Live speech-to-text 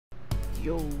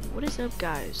Yo, what is up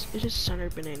guys? It is Sunner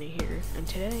Banana here, and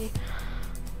today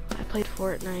I played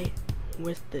Fortnite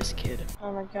with this kid.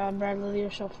 Oh my god, Bradley, you're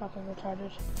so fucking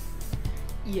retarded.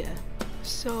 Yeah,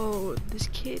 so this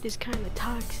kid is kind of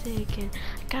toxic and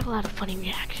got a lot of funny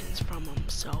reactions from him,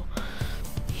 so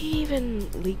he even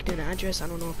leaked an address. I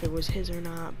don't know if it was his or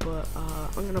not, but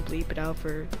I'm gonna bleep it out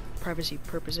for privacy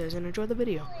purposes and enjoy the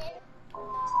video.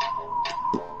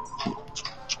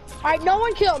 Alright, no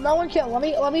one kill.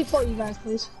 Let me float you guys,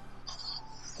 please.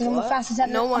 I'm the fastest at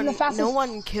No I'm the fastest. No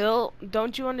one kill.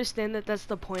 Don't you understand that that's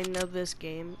the point of this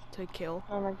game, to kill?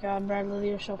 Oh my god, Bradley,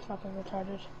 you're so fucking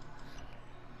retarded.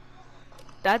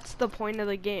 That's the point of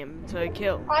the game, to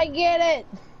kill. I get it.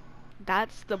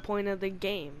 That's the point of the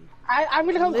game. I'm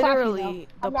gonna come clap you Literally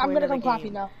now. the I'm point gonna of come the clap you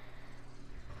game. now.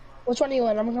 Which one are you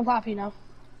in? I'm gonna come clap you now.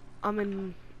 I'm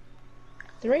in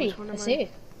 3. Which one am I I? see.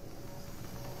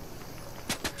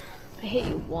 I hit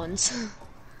you once.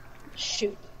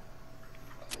 Shoot.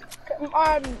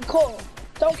 Cole,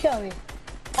 don't kill me.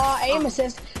 Aim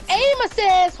assist. Aim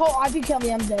assist! Hold on, if you kill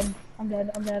me, I'm dead. I'm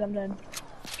dead.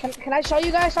 Can I show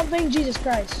you guys something? Jesus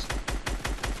Christ.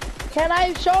 Can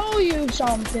I show you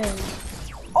something?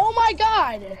 Oh my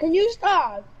god! Can you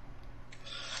stop?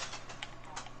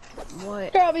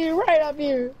 What? Grab me right up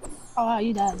here. Oh wow,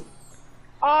 you died.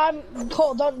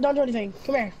 Cole, don't do anything.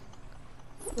 Come here.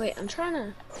 Wait, I'm trying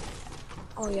to.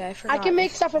 Oh yeah, I forgot. I can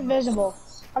make stuff invisible.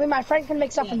 I mean, my friend can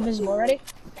make stuff invisible. Ready?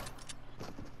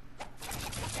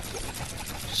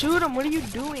 Shoot him, what are you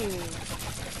doing?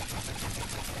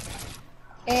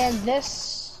 And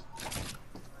this,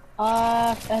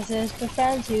 as is the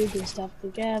friends who do stuff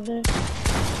together.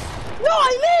 No,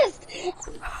 I missed!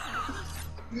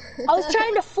 I was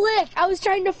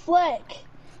trying to flick.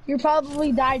 You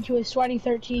probably died to a sweaty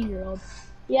 13-year-old.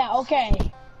 Yeah, okay.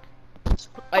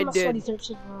 I'm a sweaty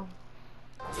 13-year-old.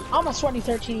 I'm a sweaty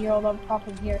 13-year-old up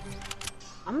in here.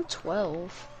 I'm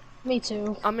 12. Me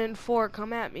too. I'm in 4,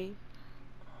 come at me.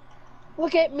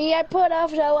 Look at me, I put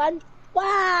off no one.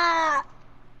 Wow!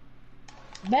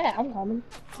 Bet, I'm coming.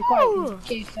 Be quiet, you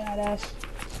gay fat ass.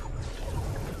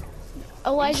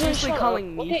 Elijah, seriously shut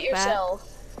calling up. me Look at fat? yourself.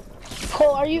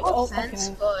 Cole, are you? No Oh, offense,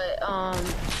 okay. but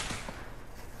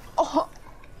Oh,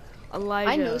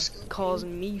 Elijah calls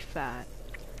me fat.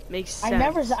 Makes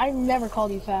sense. I never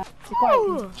called you fat. Be quiet,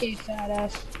 you gay fat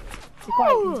ass. Be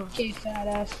quiet, you gay fat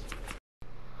ass.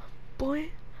 Boy,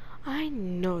 I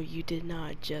know you did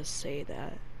not just say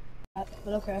that.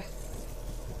 But okay.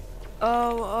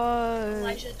 Oh,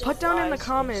 Elijah, don't put down in the lie,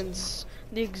 comments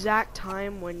the exact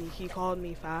time when he called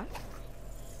me fat.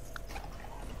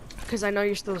 Cause I know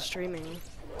you're still streaming.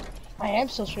 I am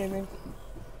still streaming.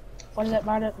 Why does that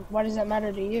matter? Why does that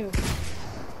matter to you?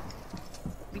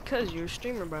 Because you're a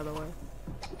streamer, by the way.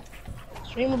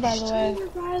 Streamer, by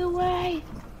the way.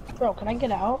 Bro, can I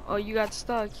get out? Oh, you got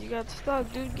stuck,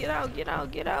 dude. Get out.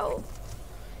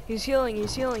 He's healing,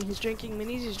 he's drinking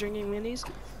minis,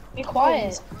 Be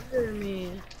quiet. under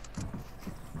me.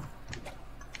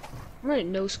 I'm gonna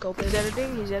no scope He's it.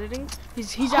 editing.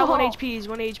 He's at 1 HP, he's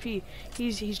 1 HP.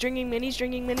 He's drinking minis,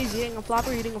 eating a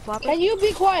flopper. Can you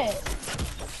be quiet?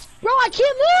 Bro, I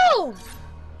can't move!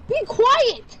 Be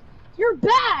quiet! You're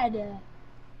bad!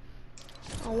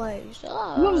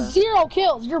 Elijah. You have 0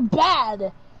 kills, you're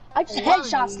bad! I just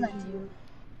headshot sniped you.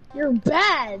 You're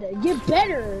bad! Get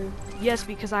better! Yes,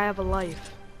 because I have a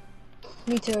life.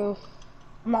 Me too.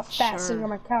 I'm not fat Sure. sitting on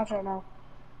my couch right now.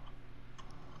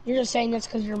 You're just saying this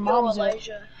because your Yo, mom's it.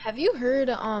 Elijah, have you heard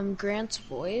Grant's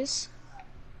voice?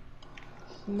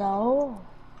 No.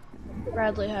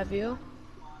 Bradley, have you?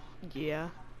 Yeah.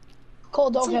 Cole,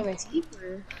 don't kill me.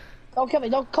 Deeper. Don't kill me.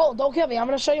 Cole, don't kill me. I'm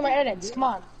gonna show you my edits. Come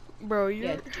on. Bro, you.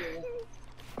 Yeah.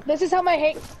 This is how my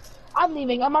hate. I'm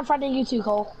leaving. I'm unfriending you too,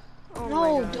 Cole. Oh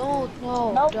No, my God. don't,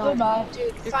 no, Nope, don't. goodbye. Dude,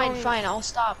 You're fine, calling- fine, I'll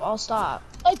stop.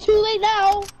 It's too late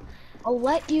now. I'll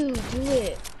let you do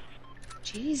it.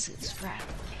 Jesus, Bradley.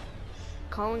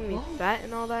 Calling me fat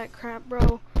and all that crap,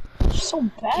 bro. You're so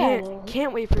bad.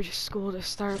 Can't wait for school to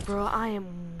start, bro. I am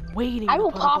waiting. I to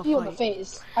will put up pop a you in the fight.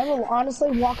 face. I will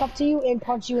honestly walk up to you and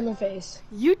punch you in the face.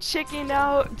 You chickened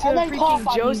out to And then cough freaking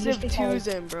on you Joseph just because.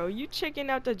 Tuzen, bro. You chickened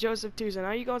out to Joseph Tuzen.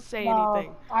 Are you gonna say No,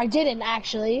 anything? I didn't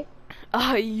actually.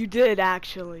 You did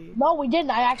actually. No, we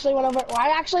didn't. I actually went over.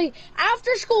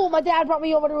 After school, my dad brought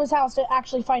me over to his house to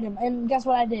actually fight him. And guess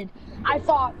what I did? I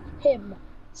fought him.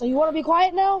 So you want to be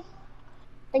quiet now?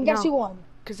 And guess No. who won?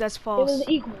 Cause that's It false. was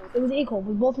equal.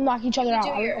 We both knocked each other out.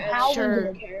 I don't know how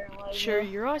Sure. we did. Sure,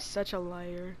 you're all such a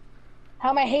liar.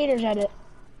 How my haters edit.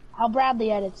 How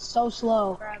Bradley edits. So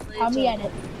slow. How me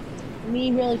edit.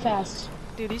 Me really fast.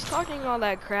 Dude, he's talking all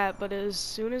that crap, but as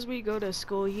soon as we go to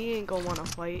school, he ain't gonna wanna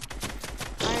fight.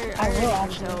 I will already can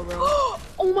actually. tell, bro.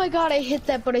 Oh my god, I hit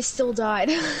that, but I still died.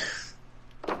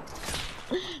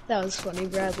 That was funny,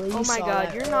 Bradley. You Oh my saw god,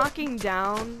 that, you're right? knocking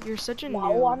down. You're such a No,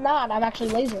 noob. I'm not. I'm actually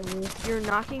lasering you. You're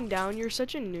knocking down. You're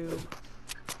such a noob.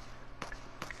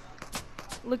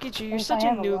 Look at you. You're Yes, I such a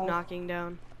have a noob lot. knocking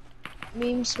down.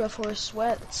 Memes before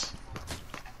sweats.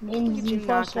 Look Means at you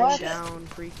before knocking sweat. down.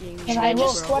 Freaking And Should I I will noob,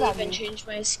 just bro. sweat on leave and you. change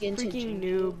my skin to Freaking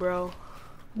Jinju? noob, bro.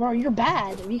 Bro, you're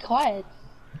bad. Be quiet.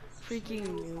 Freaking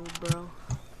noob, bro.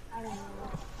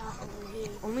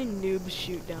 Only noobs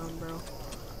shoot down, bro.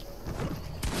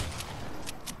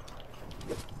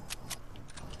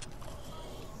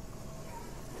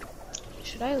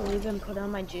 Should I leave and put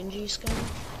on my Jinju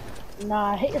skin?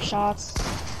 Nah, hit your shots.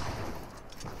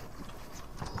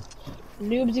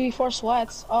 Noobs before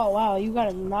sweats. Oh wow, you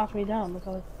gotta knock me down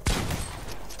because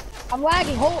I'm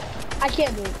lagging. Hold. I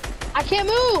can't move. I can't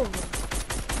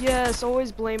move. Yes,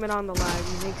 always blame it on the lag.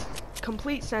 It makes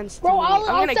complete sense to Bro, me. I'll I'm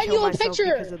gonna send kill you a myself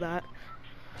picture. because of that.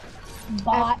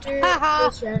 Bot. After Haha.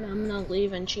 this round, I'm gonna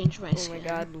leave and change my Oh skin. my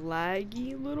god,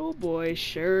 laggy little boy.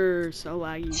 Sure, so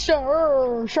laggy.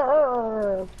 Sure,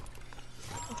 sure.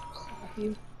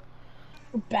 You.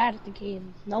 You're bad at the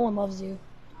game. No one loves you.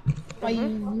 Why you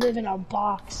live in a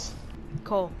box?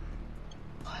 Cole.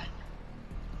 What?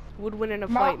 Would win in a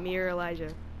Ma- fight, me or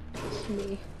Elijah?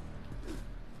 Me.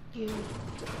 You. No,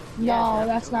 Yeah,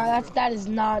 that's not. That is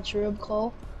not true,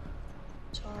 Cole.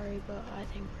 Sorry, but I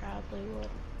think Bradley would.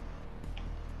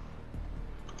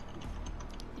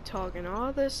 You talking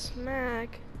all this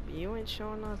smack, but you ain't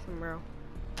showing nothing, bro.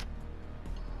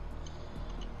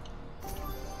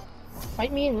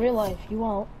 Fight me in real life. You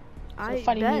won't. I You're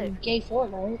fighting me bet, in gay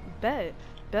Fortnite. bet.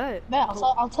 Bet.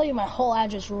 I'll tell you my whole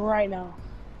address right now.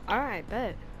 Alright,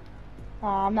 bet.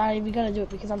 I'm not even gonna do it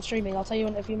because I'm streaming. I'll tell you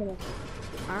in a few minutes.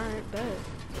 Alright, bet.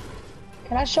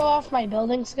 Can I show off my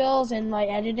building skills and my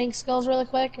editing skills really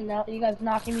quick? And now you guys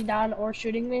knocking me down or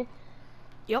shooting me?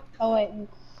 Yep. Oh wait,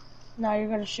 no, you're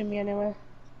gonna shoot me anyway.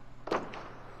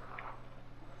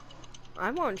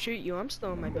 I won't shoot you, I'm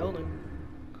still in my building.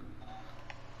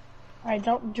 Alright,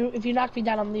 don't do. If you knock me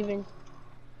down, I'm leaving.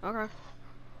 Okay.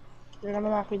 You're gonna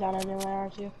knock me down anyway,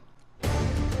 aren't you?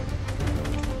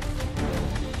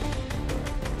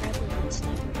 Bradley would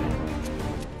sniper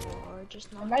down. Or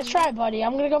just not. Nice try, buddy.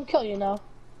 I'm gonna go kill you now.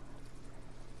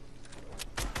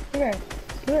 Come here.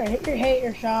 Come here. Hit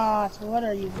your shots. What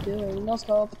are you doing? No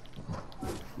scope.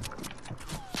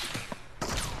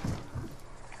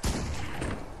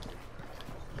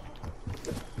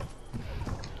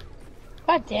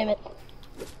 God damn it.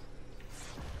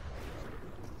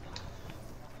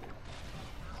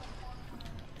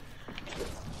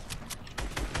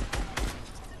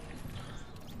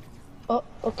 Oh,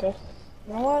 okay.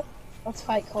 You know what? Let's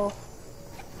fight, Cole.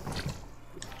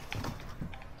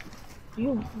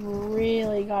 You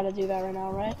really gotta do that right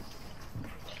now, right?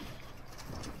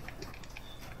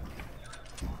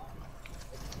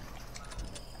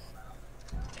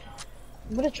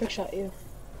 I'm gonna trick shot you.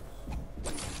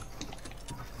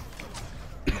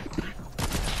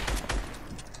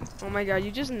 Oh my god,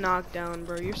 you just knocked down,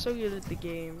 bro. You're so good at the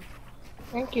game.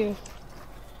 Thank you.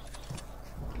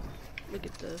 Look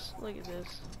at this. Look at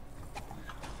this.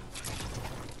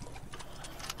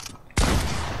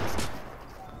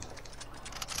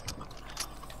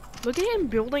 Look at him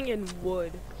building in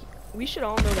wood. We should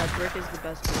all know that brick is the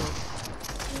best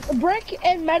build. Brick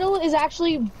and metal is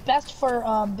actually best for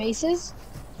bases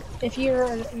if you're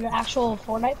an actual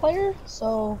Fortnite player.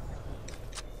 So.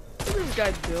 Look at this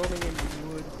guy building in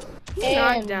wood. He's And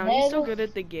knocked down. He's so then- good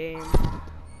at the game.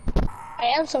 I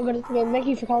am so good at the game. Thank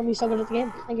you for calling me so good at the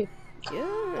game. Thank you.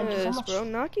 you so Yes, much. bro.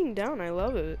 Knocking down. I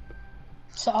love it.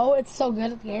 So it's so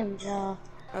good at the game. Yeah.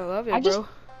 I love it, I just- bro.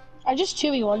 I just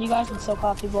 2v1 you guys and so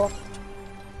coffee bowl.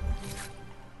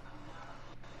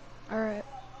 Alright.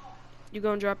 You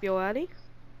gonna drop your Addy?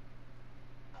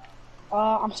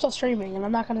 I'm still streaming and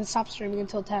I'm not gonna stop streaming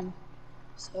until 10.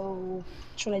 So what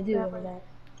should I do over that?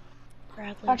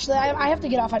 Bradley. Actually, I have to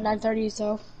get off at 9:30,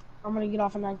 so I'm gonna get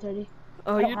off at 9:30.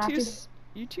 Oh, I don't you're have too. to.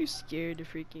 You're too scared to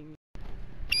freaking.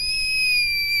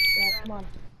 Yeah, come on.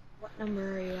 What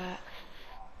number are you at?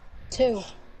 2.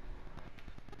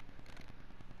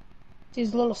 See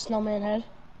his little snowman head.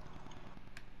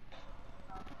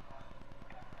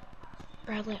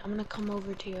 Bradley, I'm gonna come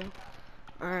over to you.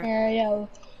 Alright.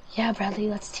 Yeah, Bradley,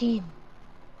 let's team.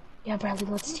 Yeah, Bradley,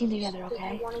 let's team together, I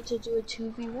okay? wanted to do a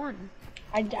 2v1.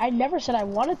 I never said I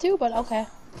wanted to, but okay.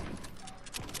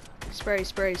 Spray,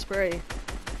 spray, spray.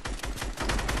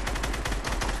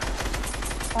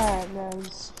 Alright,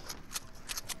 nice.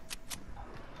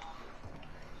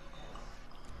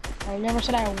 I never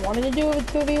said I wanted to do a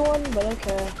 2v1, but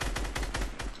okay.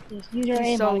 Just use your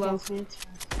He's aimbot solo. against me.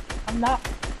 I'm not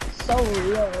solo.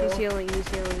 He's healing, he's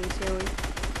healing, he's healing.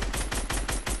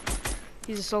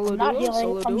 He's a solo I'm not duo? healing.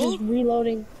 Solo I'm duo? just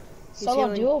reloading. He's Solo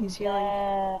healing, duo? he's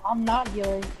healing. I'm not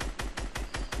healing.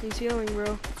 He's healing,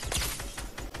 bro.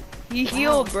 He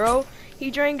healed, bro.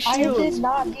 He drank I shields. did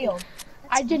not heal.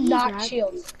 I did not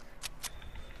shield.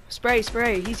 Spray,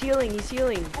 spray. He's healing, he's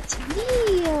healing. That's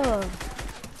me.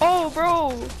 Oh, bro.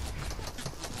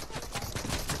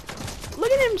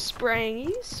 Look at him spraying.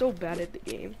 He's so bad at the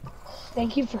game.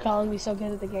 Thank you for calling me so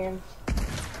good at the game.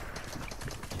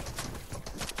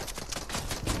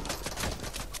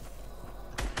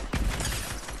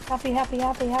 Happy, happy,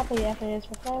 happy, happy, happy. It's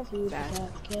for friends. You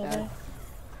Bad. together.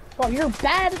 Bro, you're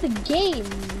bad at the game.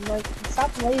 Like, stop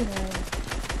lasering.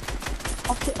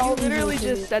 You literally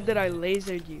just said that I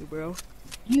lasered you, bro.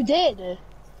 You did.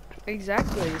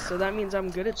 Exactly. So that means I'm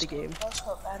good at the game.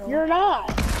 You're not.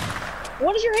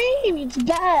 What is your aim? It's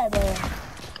bad.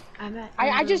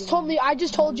 I just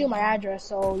told you my address,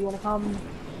 so you wanna come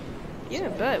Yeah,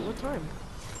 bet. What time?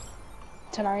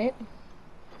 tonight?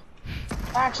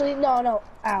 Actually, no.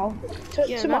 Ow.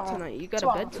 Yeah, Tomorrow. not tonight. You got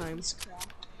Tomorrow. a bedtime.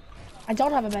 I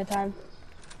don't have a bedtime.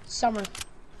 Summer.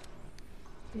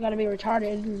 You gotta be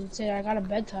retarded and say I got a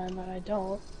bedtime, but I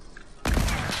don't.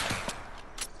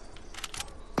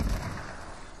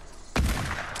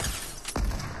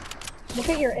 Look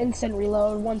at your instant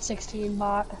reload, 116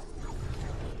 bot.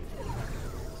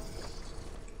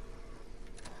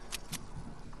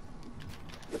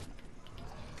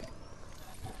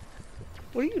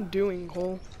 What are you doing,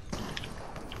 Cole?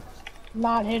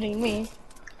 Not hitting me.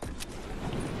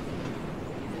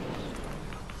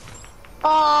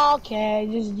 Okay,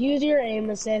 just use your aim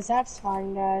assist. That's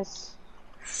fine, guys.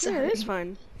 Yeah, it is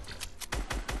fine.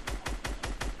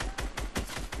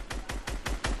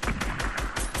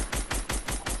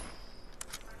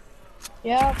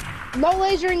 Yeah. No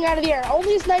lasering out of the air.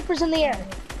 Only snipers in the air.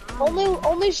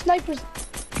 Only snipers.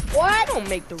 I What? don't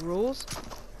make the rules.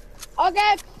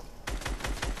 Okay.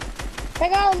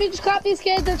 Hang on, let me just clap these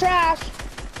kids. They're trash.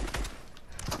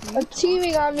 They're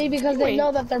teaming on me because they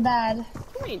know that they're bad.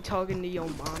 You ain't talking to your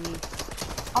mommy.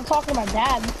 I'm talking to my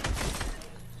dad.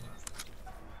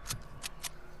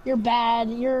 You're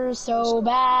bad. You're so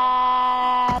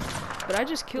bad. But I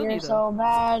just killed You're you, though. so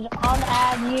bad.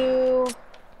 Unadd you.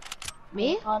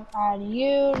 Me? Unadd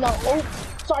you. No.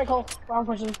 Oh, sorry, Cole. Wrong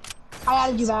person. I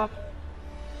added you back.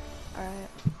 Alright.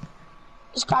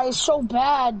 This guy is so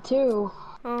bad, too.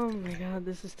 Oh my god,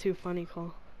 this is too funny,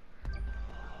 Cole.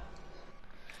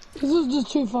 This is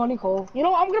just too funny, Cole. You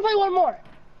know what? I'm gonna play one more.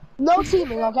 No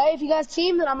teaming, okay? If you guys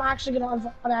team, then I'm actually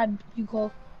gonna unadd you,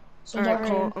 Cole. So Alright, don't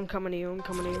Cole, team. I'm coming to you, I'm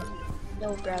coming to you.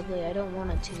 No, Bradley, I don't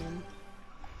want a team.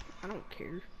 I don't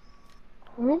care.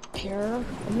 I don't care.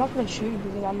 I'm not gonna shoot you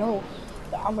because I know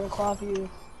that I'm gonna clap you.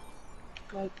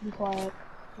 Like, be quiet.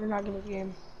 You're not good at the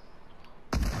game.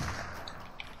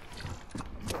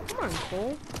 Come on,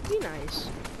 Cole. Be nice.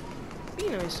 Be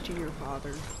nice to your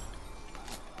father.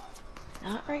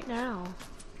 Not right now.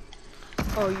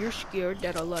 Oh, you're scared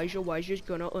that Elijah Wise is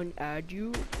gonna unadd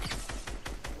you?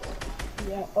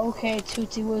 Yeah, okay,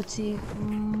 Tootsie Wootsy,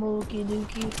 Mookie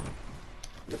Dookie.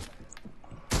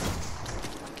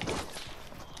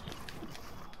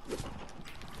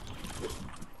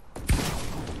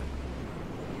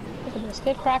 Look at this,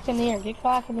 get cracked in the air, get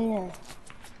cracked in the air.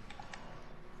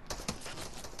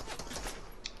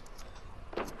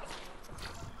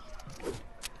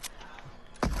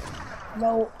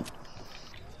 Nope.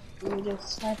 Let me just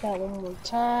snipe that one more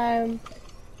time.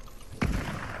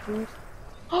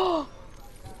 Oh!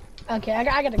 Okay, I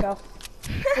gotta go.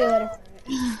 See you later.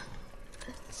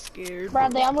 Scared.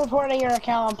 Bradley, I'm reporting your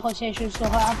account on PlayStation, so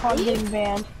I'm probably getting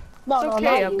banned. No, It's no, okay,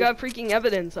 not I've you. got freaking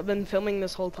evidence. I've been filming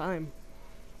this whole time.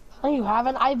 No, you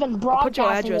haven't. I've been I'll broadcasting put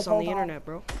your address this on whole the time. internet,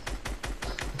 bro.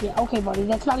 Yeah, okay, buddy.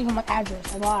 That's not even my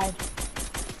address. I lied.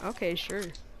 Okay, sure.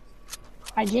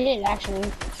 I did,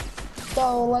 actually.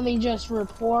 So, let me just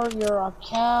report your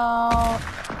account.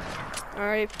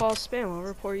 Alright, false spam. I'll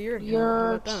report your account. How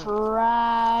You're about that?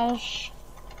 trash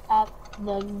at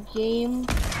the game.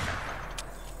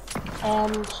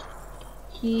 And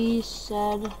he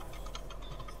said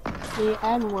the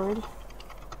N-word.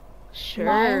 Sure.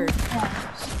 9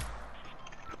 times.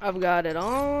 I've got it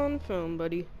on film,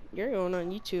 buddy. You're going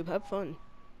on YouTube. Have fun.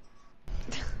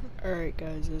 Alright,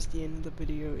 guys, that's the end of the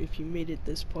video. If you made it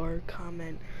this far,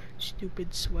 comment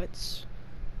stupid sweats.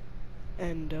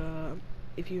 And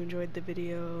if you enjoyed the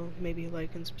video, maybe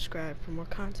like and subscribe for more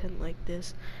content like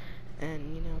this.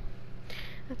 And, you know,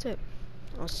 that's it.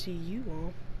 I'll see you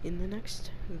all in the next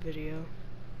video.